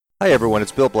Hi everyone,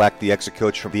 it's Bill Black, the Exit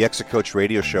Coach from the Exit Coach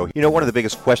Radio Show. You know, one of the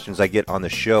biggest questions I get on the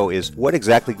show is what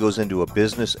exactly goes into a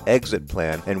business exit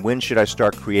plan and when should I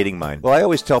start creating mine? Well, I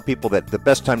always tell people that the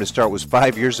best time to start was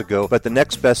 5 years ago, but the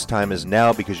next best time is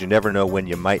now because you never know when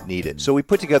you might need it. So we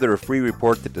put together a free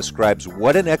report that describes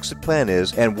what an exit plan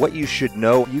is and what you should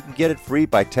know. You can get it free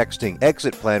by texting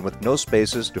exit plan with no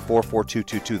spaces to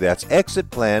 44222. That's exit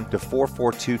plan to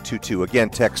 44222. Again,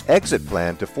 text exit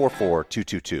plan to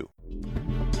 44222.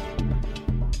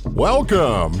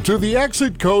 Welcome to the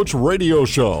Exit Coach Radio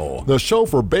Show, the show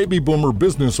for baby boomer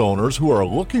business owners who are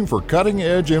looking for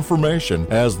cutting-edge information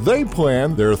as they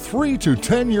plan their 3 to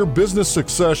 10-year business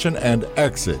succession and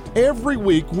exit. Every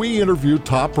week, we interview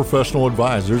top professional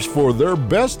advisors for their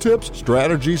best tips,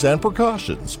 strategies, and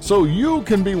precautions so you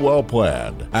can be well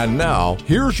planned. And now,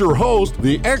 here's your host,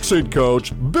 the Exit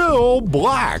Coach, Bill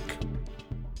Black.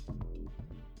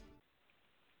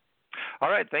 All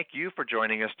right, thank you for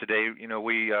joining us today. You know,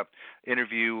 we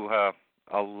interview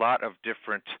a lot of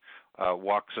different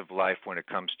walks of life when it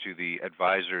comes to the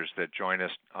advisors that join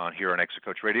us here on Exit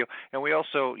Coach Radio, and we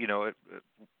also,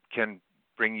 can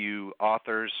bring you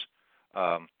authors,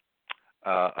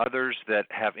 others that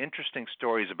have interesting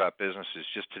stories about businesses.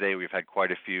 Just today, we've had quite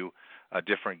a few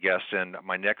different guests, and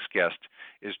my next guest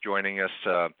is joining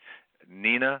us,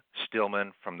 Nina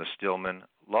Stillman from the Stillman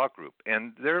Law Group,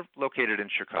 and they're located in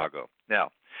Chicago. Now,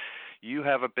 you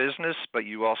have a business, but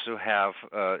you also have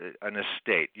an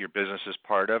estate. Your business is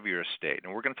part of your estate,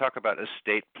 and we're going to talk about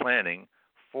estate planning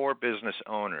for business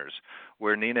owners,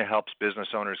 where Nina helps business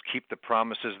owners keep the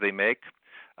promises they make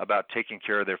about taking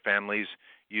care of their families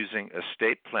using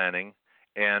estate planning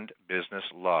and business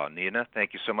law. Nina,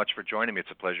 thank you so much for joining me.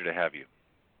 It's a pleasure to have you.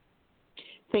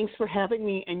 Thanks for having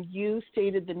me. And you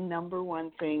stated the number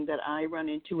one thing that I run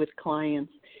into with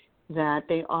clients, that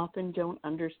they often don't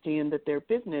understand that their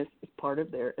business is part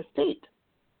of their estate.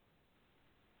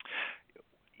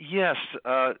 Yes,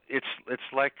 it's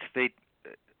like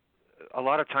a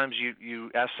lot of times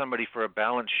you ask somebody for a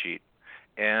balance sheet,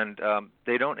 and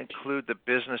they don't include the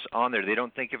business on there. They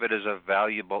don't think of it as a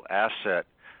valuable asset,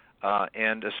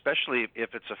 and especially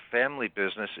if it's a family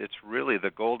business, it's really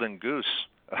the golden goose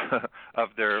of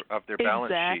their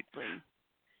balance sheet.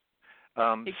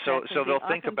 Exactly. So they'll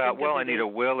think about, well, I need a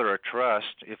will or a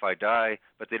trust if I die,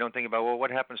 but they don't think about, well,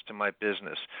 what happens to my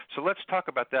business? So let's talk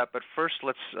about that. But first,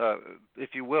 let's, if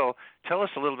you will, tell us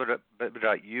a little bit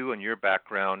about you and your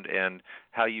background and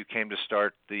how you came to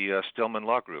start the Stillman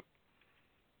Law Group.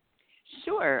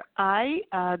 Sure. I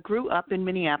grew up in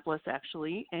Minneapolis,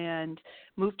 actually, and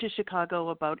moved to Chicago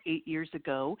about 8 years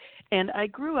ago. And I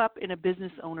grew up in a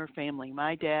business owner family.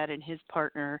 My dad and his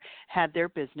partner had their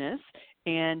business,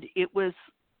 and it was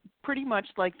pretty much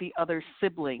like the other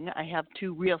sibling. I have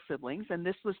two real siblings, and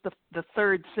this was the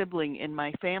third sibling in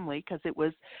my family because it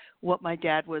was what my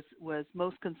dad was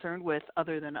most concerned with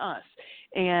other than us.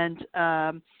 And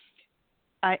I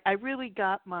really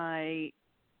got my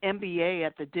MBA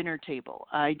at the dinner table.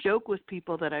 I joke with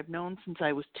people that I've known since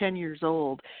I was 10 years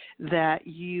old that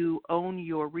you own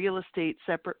your real estate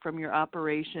separate from your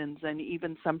operations and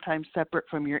even sometimes separate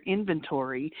from your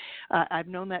inventory. I've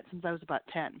known that since I was about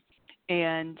 10.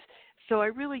 And so I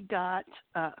really got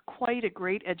quite a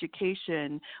great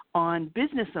education on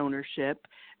business ownership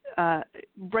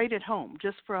right at home,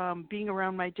 just from being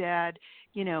around my dad,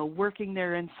 working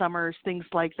there in summers, things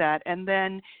like that, and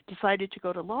then decided to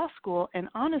go to law school. And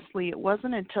honestly, it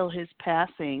wasn't until his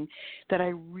passing that I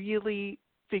really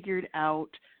figured out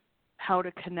how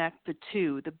to connect the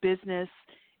two, the business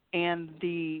and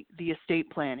the estate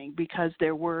planning, because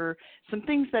there were some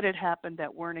things that had happened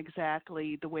that weren't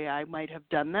exactly the way I might have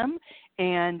done them,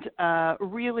 and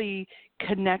really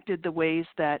connected the ways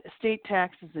that estate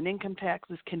taxes and income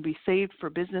taxes can be saved for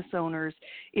business owners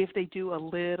if they do a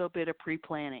little bit of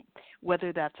pre-planning,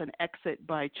 whether that's an exit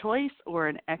by choice or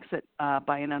an exit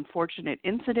by an unfortunate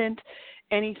incident,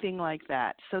 anything like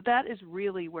that. So that is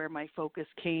really where my focus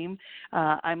came.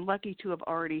 I'm lucky to have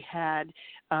already had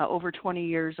over 20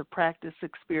 years of practice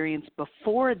experience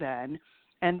before then,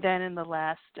 and then in the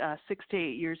last 6 to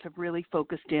 8 years have really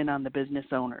focused in on the business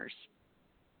owners.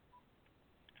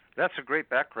 That's a great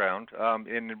background,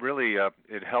 and really,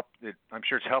 it helped. I'm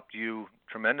sure it's helped you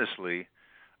tremendously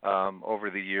over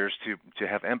the years to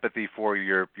have empathy for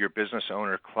your business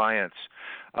owner clients.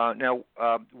 Now,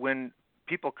 when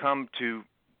people come to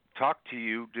talk to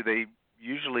you, do they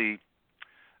usually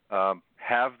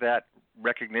have that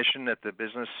recognition that the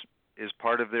business is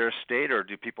part of their estate, or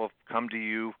do people come to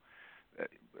you?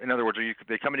 In other words,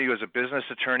 they coming to you as a business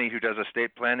attorney who does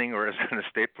estate planning, or as an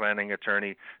estate planning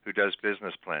attorney who does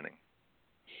business planning?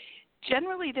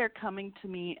 Generally, they're coming to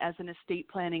me as an estate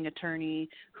planning attorney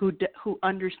who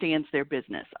understands their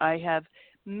business. I have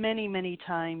many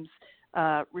times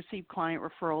received client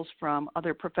referrals from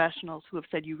other professionals who have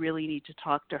said you really need to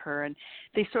talk to her, and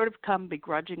they sort of come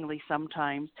begrudgingly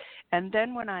sometimes. And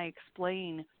then when I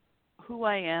explain who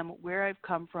I am, where I've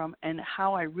come from, and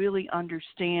how I really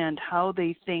understand how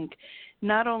they think,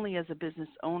 not only as a business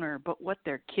owner, but what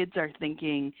their kids are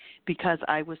thinking because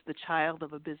I was the child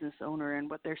of a business owner, and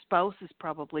what their spouse is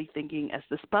probably thinking as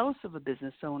the spouse of a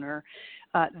business owner,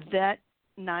 that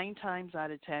 9 times out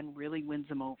of 10 really wins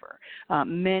them over.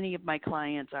 Many of my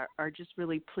clients are just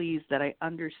really pleased that I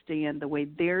understand the way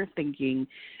they're thinking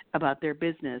about their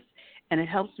business, and it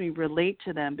helps me relate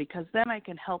to them because then I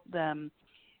can help them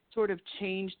sort of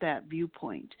change that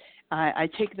viewpoint. I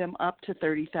take them up to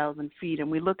 30,000 feet,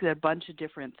 and we look at a bunch of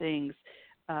different things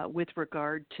with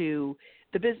regard to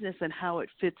the business and how it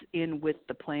fits in with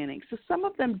the planning. So some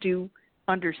of them do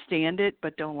understand it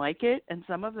but don't like it, and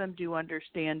some of them do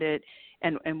understand it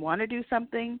and want to do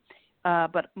something,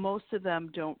 but most of them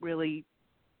don't really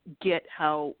get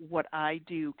how what I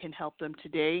do can help them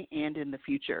today and in the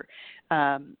future.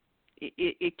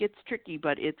 It gets tricky,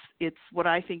 but it's what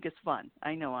I think is fun.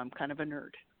 I know I'm kind of a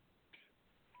nerd.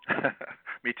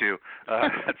 Me too.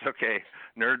 That's okay.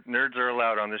 Nerds are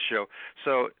allowed on this show.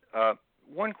 So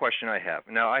one question I have.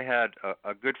 Now, I had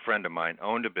a good friend of mine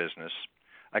owned a business.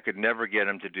 I could never get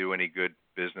him to do any good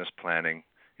business planning.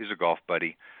 He's a golf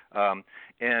buddy.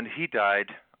 And he died,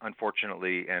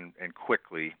 unfortunately, and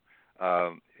quickly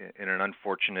in an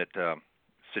unfortunate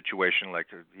situation, like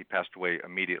he passed away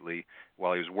immediately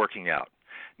while he was working out.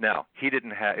 Now,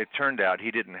 it turned out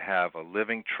he didn't have a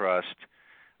living trust,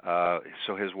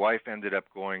 so his wife ended up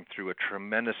going through a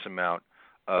tremendous amount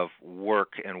of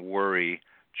work and worry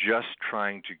just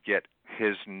trying to get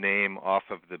his name off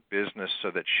of the business so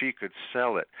that she could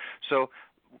sell it. So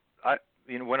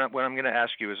what I'm going to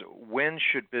ask you is, when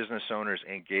should business owners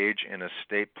engage in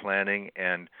estate planning,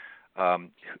 and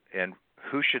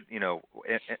who should,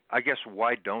 I guess,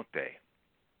 why don't they?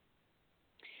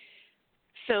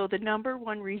 So the number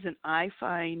one reason I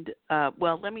find,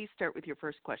 let me start with your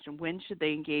first question. When should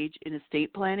they engage in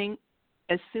estate planning?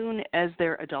 As soon as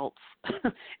they're adults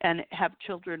and have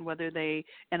children,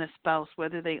 and a spouse,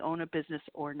 whether they own a business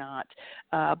or not.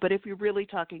 But if you're really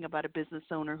talking about a business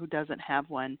owner who doesn't have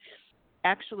one,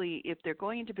 actually, if they're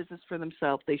going into business for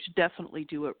themselves, they should definitely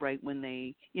do it right when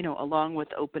they, along with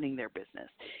opening their business.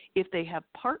 If they have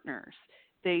partners,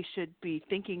 they should be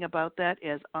thinking about that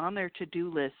as on their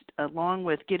to-do list, along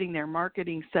with getting their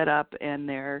marketing set up and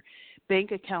their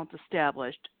bank accounts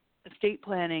established. Estate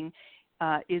planning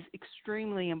is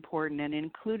extremely important, and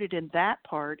included in that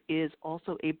part is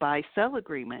also a buy-sell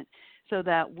agreement, so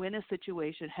that when a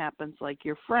situation happens like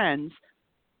your friend's,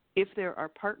 if there are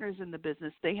partners in the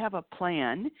business, they have a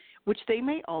plan, which they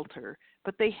may alter,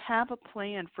 but they have a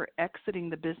plan for exiting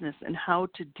the business and how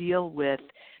to deal with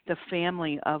the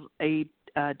family of a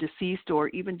deceased or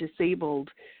even disabled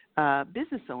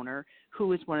business owner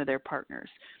who is one of their partners.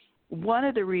 One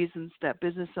of the reasons that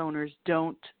business owners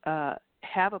don't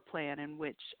have a plan, in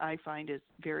which I find is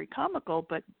very comical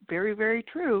but very, very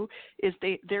true, is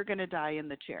they're going to die in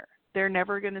the chair. They're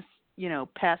never going to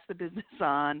pass the business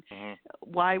on. Mm-hmm.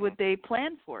 Why would they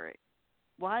plan for it?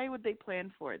 Why would they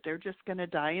plan for it? They're just going to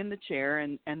die in the chair,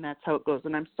 and that's how it goes.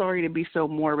 And I'm sorry to be so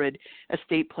morbid.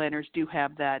 Estate planners do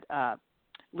have that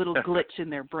little glitch in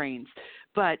their brains.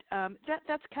 But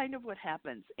that's kind of what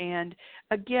happens. And,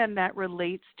 again, that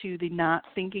relates to the not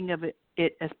thinking of it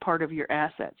as part of your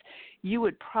assets. You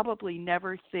would probably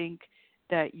never think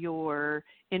that your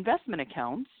investment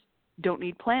accounts don't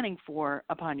need planning for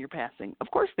upon your passing. Of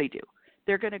course they do.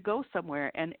 They're going to go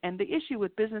somewhere. And the issue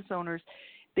with business owners,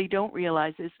 they don't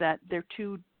realize, is that they're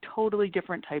two totally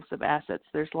different types of assets.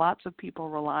 There's lots of people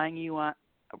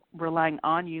relying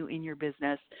on you in your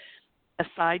business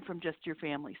aside from just your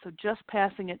family. So just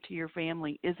passing it to your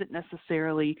family isn't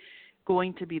necessarily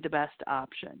going to be the best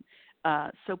option.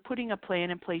 So putting a plan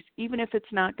in place, even if it's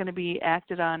not going to be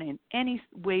acted on in any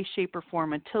way, shape, or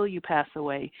form until you pass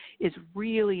away, is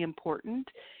really important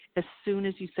as soon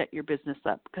as you set your business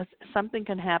up, because something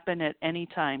can happen at any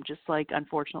time, just like,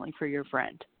 unfortunately, for your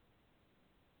friend.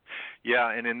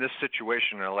 Yeah, and in this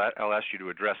situation, I'll ask you to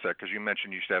address that, because you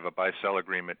mentioned you should have a buy-sell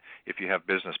agreement if you have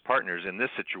business partners. In this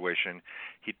situation,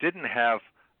 he didn't have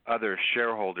other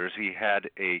shareholders. He had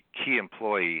a key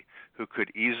employee who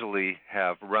could easily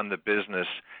have run the business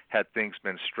had things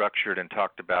been structured and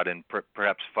talked about and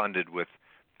perhaps funded with,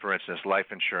 for instance, life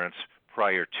insurance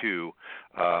prior to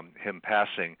him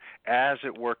passing. As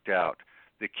it worked out,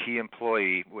 the key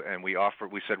employee, and we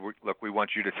said, look, we want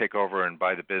you to take over and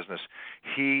buy the business.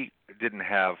 He didn't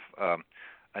have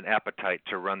an appetite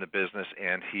to run the business,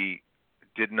 and he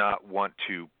did not want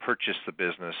to purchase the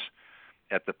business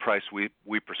at the price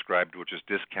we prescribed, which is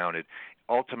discounted.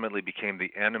 Ultimately became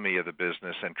the enemy of the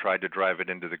business and tried to drive it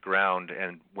into the ground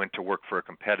and went to work for a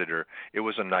competitor. It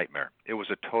was a nightmare. It was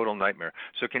a total nightmare.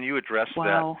 So can you address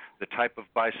Wow. that, the type of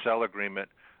buy-sell agreement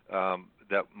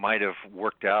that might have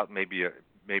worked out? Maybe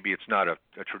it's not a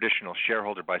traditional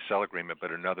shareholder buy-sell agreement,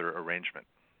 but another arrangement.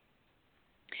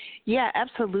 Yeah,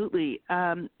 absolutely.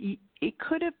 It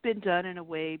could have been done in a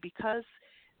way because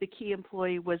the key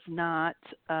employee was not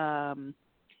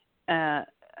a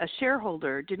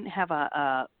shareholder, didn't have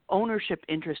a ownership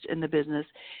interest in the business.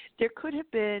 There could have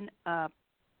been a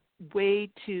way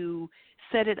to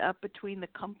set it up between the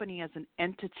company as an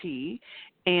entity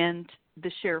and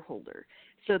the shareholder,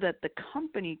 so that the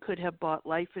company could have bought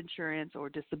life insurance or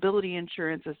disability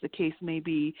insurance, as the case may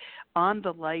be, on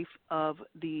the life of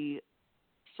the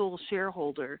sole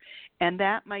shareholder, and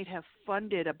that might have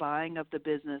funded a buying of the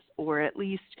business, or at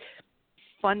least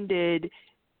funded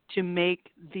to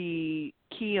make the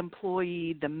key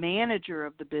employee the manager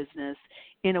of the business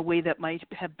in a way that might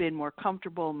have been more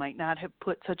comfortable, might not have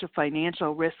put such a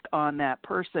financial risk on that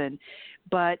person.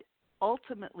 But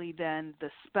ultimately then the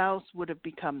spouse would have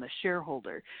become the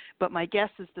shareholder. But my guess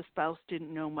is the spouse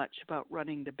didn't know much about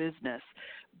running the business,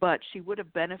 but she would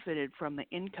have benefited from the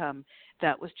income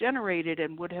that was generated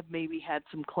and would have maybe had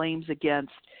some claims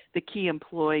against the key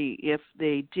employee if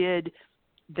they did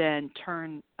then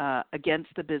turn against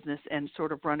the business and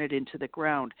sort of run it into the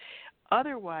ground.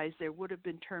 Otherwise, there would have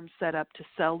been terms set up to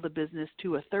sell the business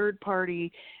to a third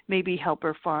party, maybe help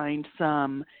her find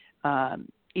some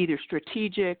either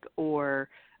strategic or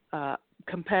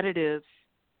competitive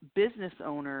business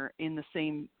owner in the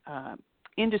same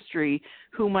industry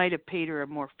who might have paid her a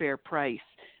more fair price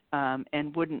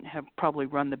and wouldn't have probably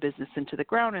run the business into the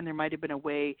ground. And there might have been a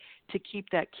way to keep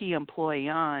that key employee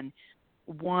on,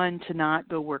 one, to not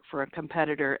go work for a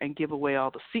competitor and give away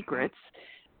all the secrets,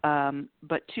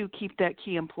 but two, keep that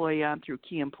key employee on through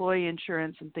key employee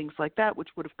insurance and things like that, which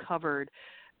would have covered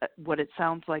what it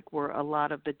sounds like were a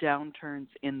lot of the downturns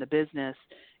in the business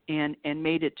and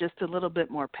made it just a little bit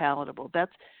more palatable.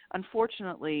 That's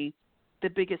unfortunately the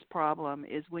biggest problem,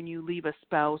 is when you leave a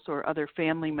spouse or other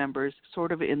family members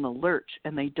sort of in the lurch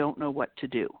and they don't know what to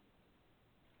do.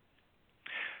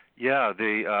 Yeah,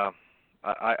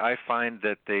 I find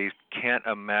that they can't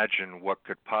imagine what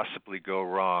could possibly go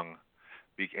wrong.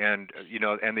 And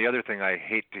and the other thing I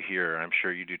hate to hear, I'm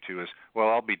sure you do too, is, well,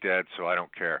 I'll be dead, so I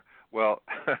don't care. Well,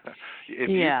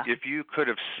 if you could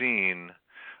have seen,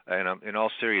 and in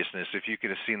all seriousness, if you could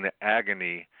have seen the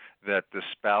agony that the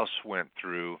spouse went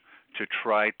through to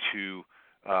try to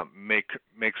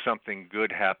make something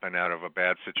good happen out of a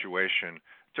bad situation.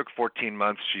 It took 14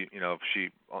 months. She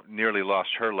nearly lost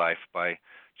her life by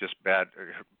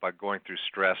going through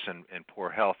stress and poor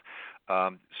health.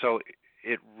 So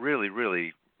it really,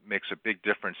 really makes a big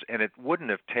difference, and it wouldn't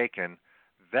have taken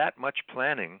that much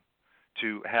planning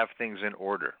to have things in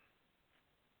order.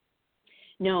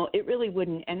 No, it really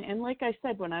wouldn't. And like I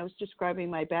said, when I was describing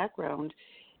my background,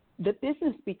 the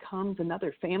business becomes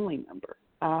another family member.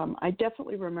 I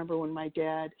definitely remember when my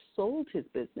dad sold his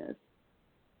business,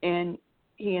 and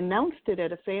he announced it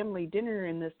at a family dinner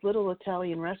in this little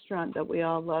Italian restaurant that we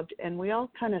all loved, and we all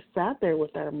kind of sat there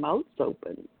with our mouths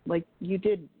open, like, you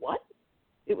did what?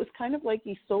 It was kind of like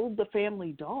he sold the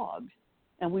family dog,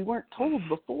 and we weren't told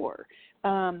before.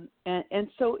 And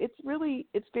so it's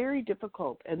very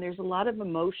difficult, and there's a lot of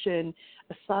emotion.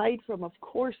 Aside from, of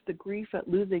course, the grief at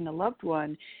losing a loved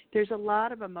one, there's a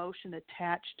lot of emotion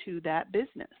attached to that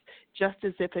business, just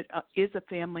as if it is a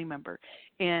family member.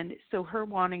 And so her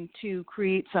wanting to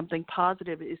create something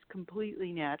positive is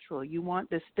completely natural. You want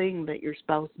this thing that your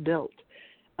spouse built,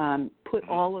 put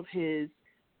all of his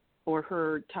or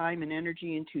her time and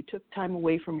energy into, took time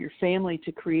away from your family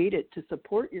to create it, to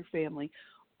support your family.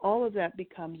 All of that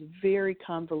becomes very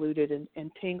convoluted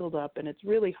and tangled up, and it's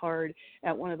really hard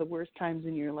at one of the worst times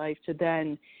in your life to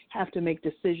then have to make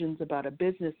decisions about a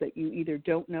business that you either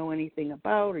don't know anything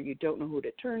about or you don't know who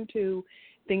to turn to,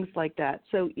 things like that.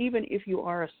 So even if you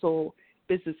are a sole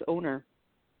business owner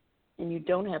and you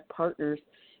don't have partners,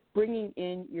 bringing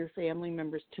in your family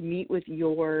members to meet with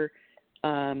your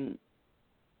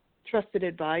trusted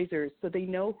advisors, so they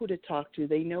know who to talk to,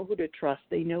 they know who to trust,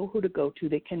 they know who to go to,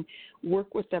 they can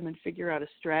work with them and figure out a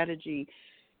strategy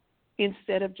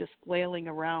instead of just flailing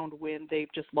around when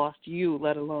they've just lost you,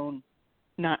 let alone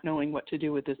not knowing what to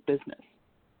do with this business.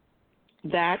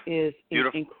 That is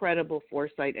incredible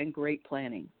foresight and great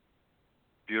planning.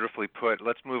 beautifully put.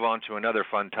 Let's move on to another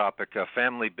fun topic,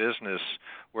 family business,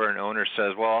 where an owner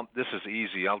says, well, this is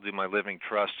easy. I'll do my living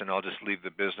trust and I'll just leave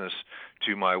the business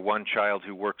to my one child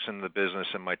who works in the business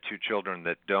and my two children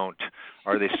that don't.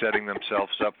 Are they setting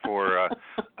themselves up for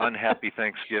unhappy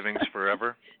Thanksgivings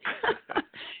forever?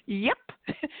 Yep.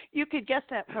 You could guess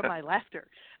that from my laughter.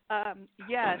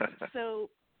 Yes. So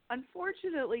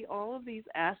unfortunately, all of these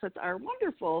assets are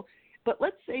wonderful. But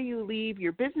let's say you leave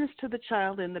your business to the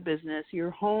child in the business, your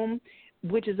home,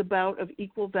 which is about of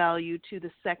equal value to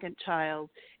the second child,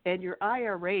 and your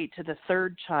IRA to the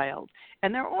third child.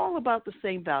 And they're all about the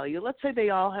same value. Let's say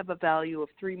they all have a value of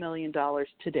 $3 million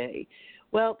today.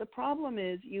 Well, the problem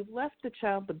is you've left the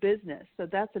child the business, so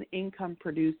that's an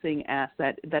income-producing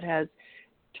asset that has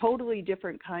totally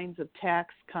different kinds of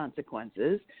tax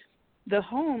consequences. The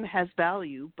home has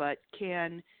value, but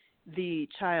can the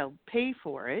child pay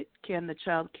for it? Can the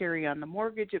child carry on the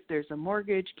mortgage if there's a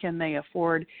mortgage? Can they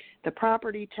afford the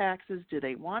property taxes? Do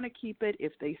they want to keep it?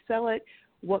 If they sell it,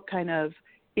 what kind of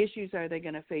issues are they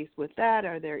going to face with that?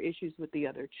 Are there issues with the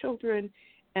other children?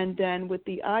 And then with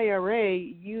the IRA,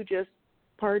 you just,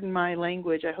 pardon my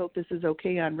language, I hope this is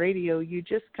okay on radio, you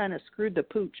just kind of screwed the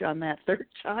pooch on that third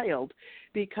child,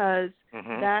 because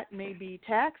that may be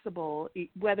taxable,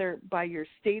 whether by your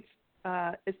state's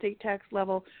estate tax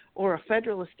level or a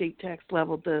federal estate tax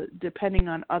level, depending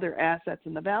on other assets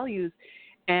and the values.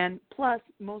 And plus,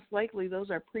 most likely,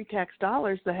 those are pre-tax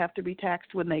dollars that have to be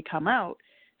taxed when they come out.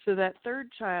 So that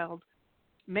third child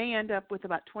may end up with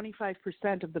about 25%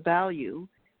 of the value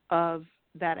of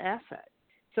that asset.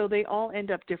 So they all end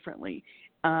up differently.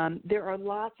 There are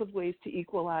lots of ways to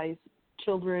equalize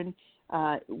children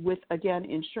with, again,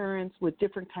 insurance, with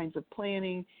different kinds of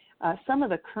planning. Some of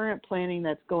the current planning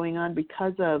that's going on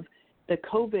because of the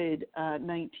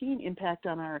COVID-19 impact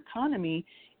on our economy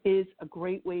is a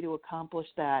great way to accomplish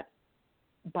that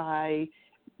by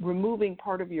removing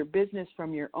part of your business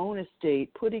from your own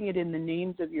estate, putting it in the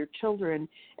names of your children,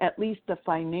 at least the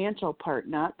financial part,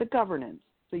 not the governance,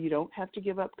 so you don't have to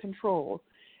give up control.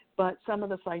 But some of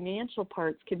the financial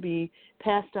parts can be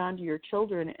passed on to your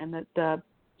children, and that the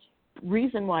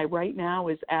reason why right now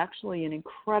is actually an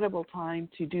incredible time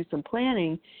to do some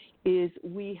planning is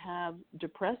we have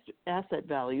depressed asset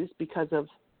values because of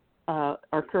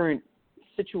our current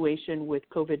situation with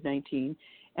COVID-19,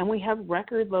 and we have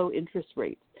record low interest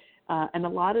rates. And a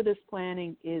lot of this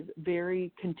planning is very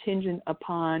contingent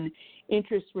upon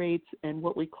interest rates and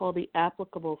what we call the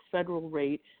applicable federal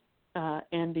rate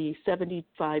and the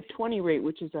 75/20 rate,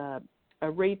 which is a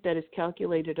rate that is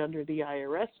calculated under the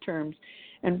IRS terms.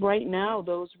 And right now,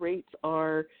 those rates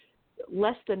are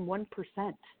less than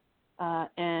 1%.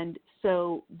 And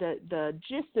so the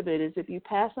gist of it is if you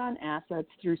pass on assets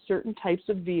through certain types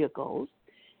of vehicles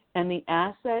and the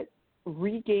asset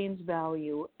regains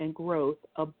value and growth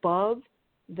above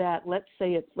that,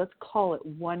 let's call it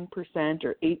 1%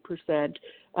 or 8%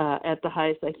 at the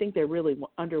highest. I think they're really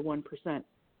under 1%.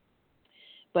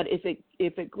 But if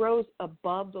it grows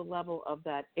above the level of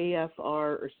that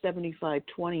AFR or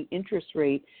 75/20 interest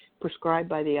rate prescribed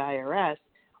by the IRS,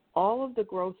 all of the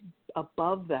growth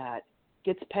above that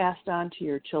gets passed on to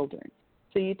your children.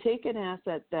 So you take an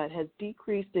asset that has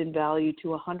decreased in value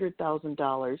to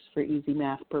 $100,000 for easy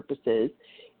math purposes.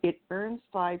 It earns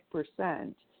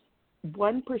 5%.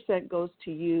 1% goes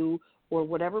to you, or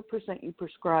whatever percent you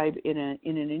prescribe in an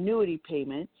annuity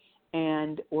payment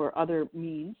and or other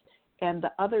means. And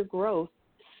the other growth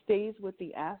stays with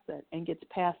the asset and gets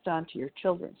passed on to your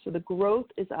children. So the growth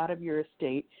is out of your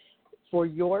estate. For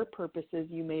your purposes,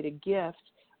 you made a gift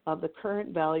of the current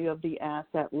value of the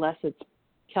asset less its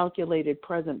calculated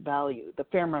present value, the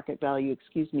fair market value,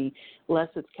 less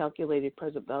its calculated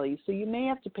present value. So you may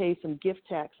have to pay some gift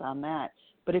tax on that.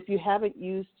 But if you haven't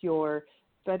used your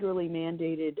federally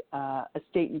mandated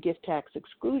estate and gift tax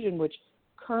exclusion, which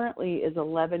currently is a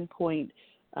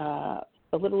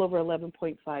little over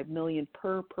 $11.5 million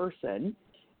per person,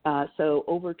 so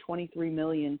over $23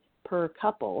 million per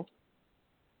couple.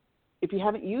 If you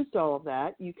haven't used all of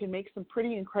that, you can make some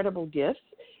pretty incredible gifts,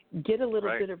 get a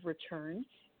little bit of return,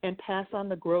 and pass on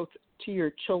the growth to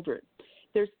your children.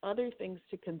 There's other things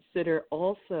to consider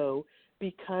also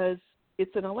because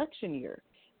it's an election year.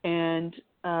 And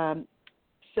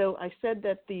so I said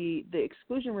that the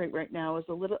exclusion rate right now is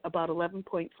about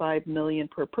 $11.5 million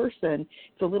per person.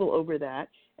 It's a little over that,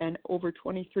 and over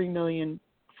 $23 million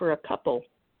for a couple.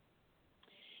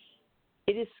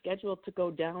 It is scheduled to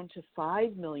go down to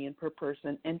 $5 million per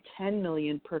person and $10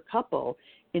 million per couple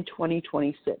in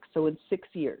 2026, so in 6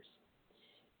 years.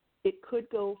 it could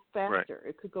go faster. Right.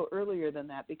 It could go earlier than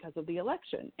that because of the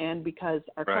election and because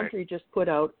our Right. country just put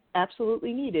out,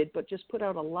 absolutely needed, but just put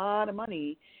out a lot of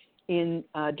money in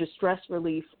distress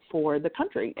relief for the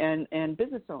country and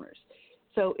business owners.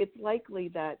 So it's likely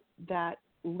that that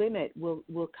limit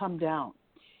will come down.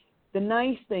 The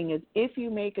nice thing is if you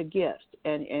make a gift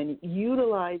and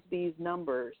utilize these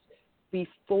numbers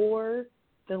before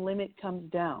the limit comes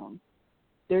down,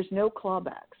 there's no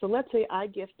clawback. So let's say I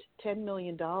gift $10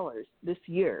 million this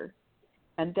year,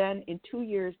 and then in 2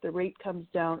 years the rate comes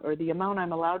down, or the amount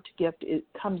I'm allowed to gift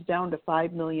comes down to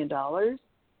 $5 million.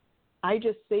 I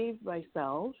just saved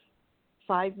myself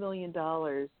 $5 million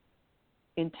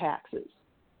in taxes,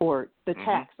 or the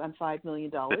tax on $5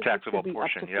 million. The taxable which could be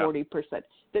portion, up to yeah.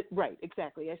 40%. Right,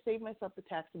 exactly. I saved myself the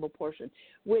taxable portion,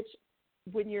 which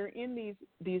when you're in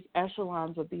these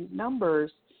echelons of these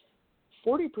numbers,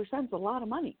 40% is a lot of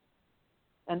money.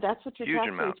 And that's what your Huge tax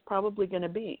amount. rate's probably going to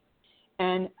be.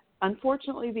 And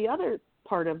unfortunately, the other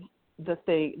part of the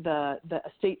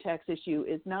estate tax issue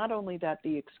is not only that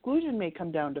the exclusion may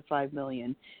come down to $5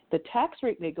 million, the tax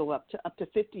rate may go up to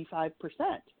 55%.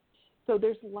 So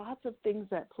there's lots of things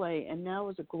at play, and now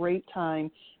is a great time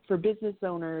for business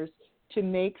owners to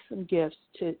make some gifts,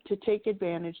 to take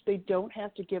advantage. They don't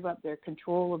have to give up their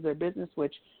control of their business,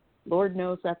 which Lord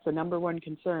knows that's the number one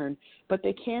concern, but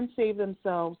they can save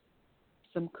themselves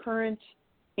some current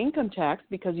income tax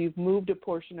because you've moved a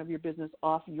portion of your business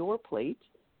off your plate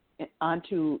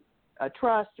onto a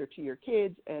trust or to your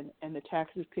kids, and the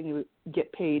taxes can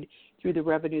get paid through the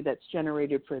revenue that's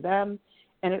generated for them.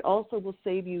 And it also will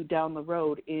save you down the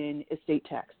road in estate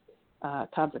tax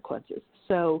consequences.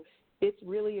 So it's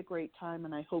really a great time,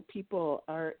 and I hope people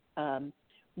are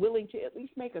willing to at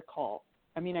least make a call.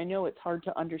 I mean, I know it's hard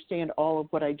to understand all of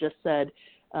what I just said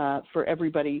for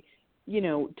everybody,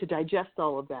 to digest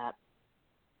all of that.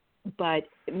 But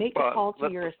make a call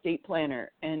to your estate planner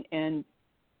and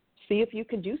see if you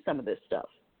can do some of this stuff.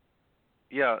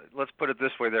 Yeah, let's put it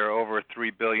this way. There are over 3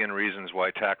 billion reasons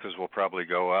why taxes will probably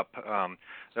go up.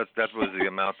 That was the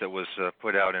amount that was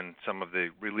put out in some of the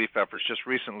relief efforts just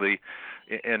recently,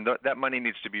 and that money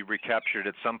needs to be recaptured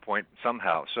at some point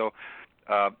somehow. So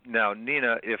now,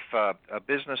 Nina, if a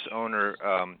business owner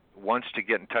wants to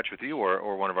get in touch with you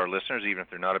or one of our listeners, even if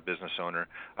they're not a business owner,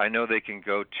 I know they can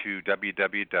go to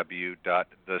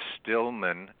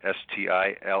www.thestillman,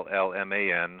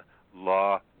 STILLMAN,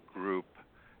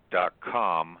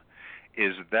 lawgroup.com.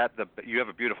 Is that you have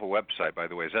a beautiful website, by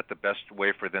the way. Is that the best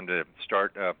way for them to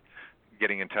start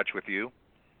getting in touch with you?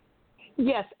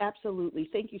 Yes, absolutely.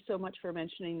 Thank you so much for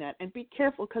mentioning that. And be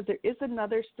careful because there is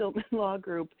another Stillman Law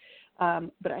Group,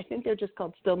 but I think they're just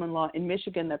called Stillman Law in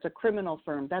Michigan. That's a criminal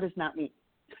firm. That is not me.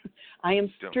 I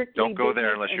am strictly Don't go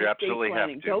there unless you absolutely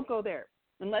planning. have to. Don't go there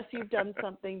unless you've done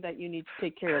something that you need to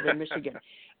take care of in Michigan.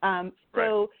 Right.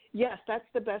 So, yes, that's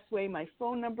the best way. My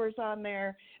phone number's on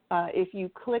there. If you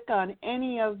click on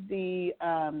any of the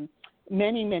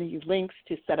many links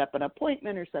to set up an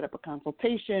appointment or set up a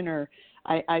consultation, or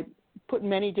I put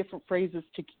many different phrases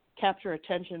to capture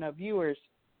attention of viewers,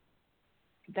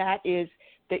 that is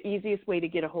the easiest way to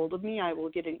get a hold of me. I will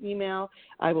get an email.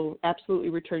 I will absolutely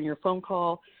return your phone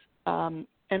call. And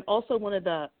also one of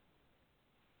the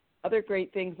other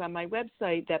great things on my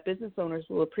website that business owners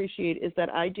will appreciate is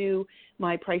that I do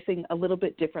my pricing a little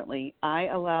bit differently. I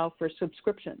allow for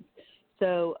subscriptions.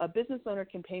 So a business owner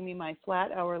can pay me my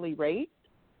flat hourly rate,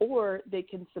 or they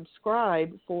can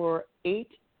subscribe for 8,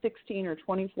 16, or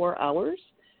 24 hours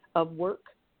of work.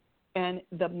 And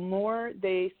the more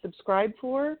they subscribe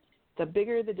for, the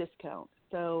bigger the discount.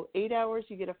 So 8 hours,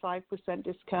 you get a 5%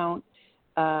 discount.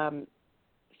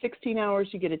 16 hours,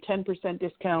 you get a 10%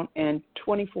 discount, and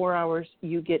 24 hours,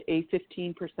 you get a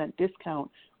 15% discount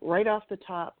right off the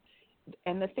top.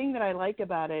 And the thing that I like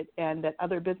about it, and that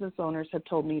other business owners have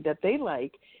told me that they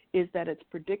like, is that it's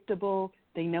predictable.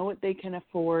 They know what they can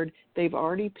afford. They've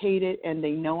already paid it, and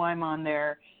they know I'm on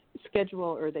their schedule,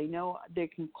 or they know they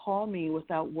can call me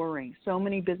without worrying. So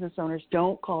many business owners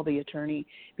don't call the attorney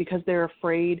because they're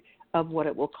afraid of what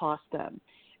it will cost them.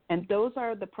 And those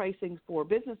are the pricing for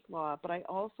business law, but I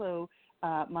also,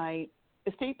 my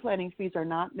estate planning fees are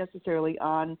not necessarily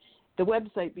on the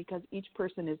website because each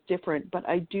person is different, but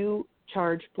I do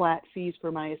charge flat fees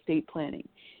for my estate planning.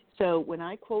 So when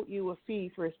I quote you a fee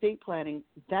for estate planning,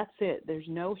 that's it. There's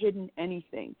no hidden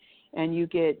anything. And you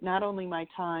get not only my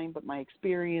time, but my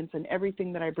experience and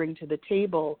everything that I bring to the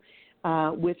table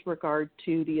with regard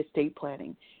to the estate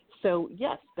planning. So,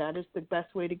 yes, that is the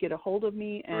best way to get a hold of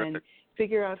me and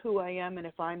figure out who I am and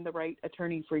if I'm the right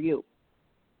attorney for you.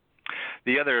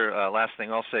 The other last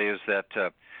thing I'll say is that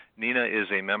Nina is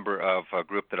a member of a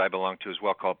group that I belong to as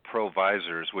well called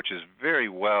Provisors, which is very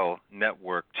well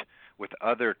networked with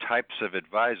other types of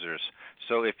advisors.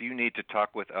 So if you need to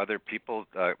talk with other people,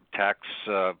 tax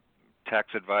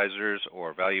advisors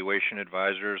or valuation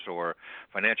advisors or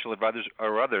financial advisors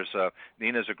or others,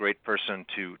 Nina's a great person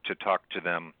to talk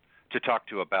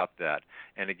to about that.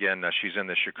 And again, she's in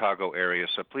the Chicago area,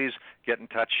 so please get in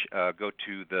touch. Go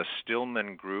to the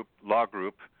Stillman Group, Law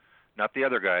Group, not the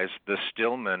other guys, the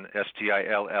Stillman,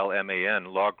 Stillman,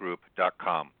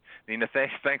 lawgroup.com. Nina,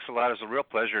 thanks a lot. It's a real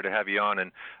pleasure to have you on,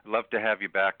 and I'd love to have you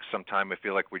back sometime. I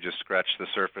feel like we just scratched the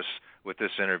surface with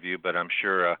this interview, but I'm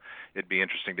sure it'd be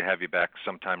interesting to have you back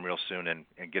sometime real soon and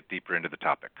get deeper into the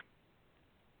topic.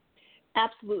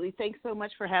 Absolutely. Thanks so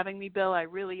much for having me, Bill. I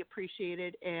really appreciate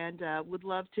it, and would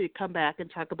love to come back and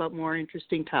talk about more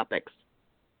interesting topics.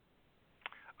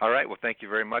 All right. Well, thank you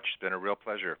very much. It's been a real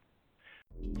pleasure.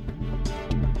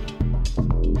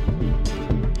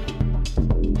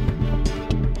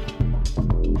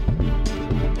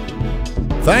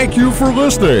 Thank you for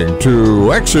listening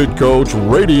to Exit Coach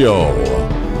Radio.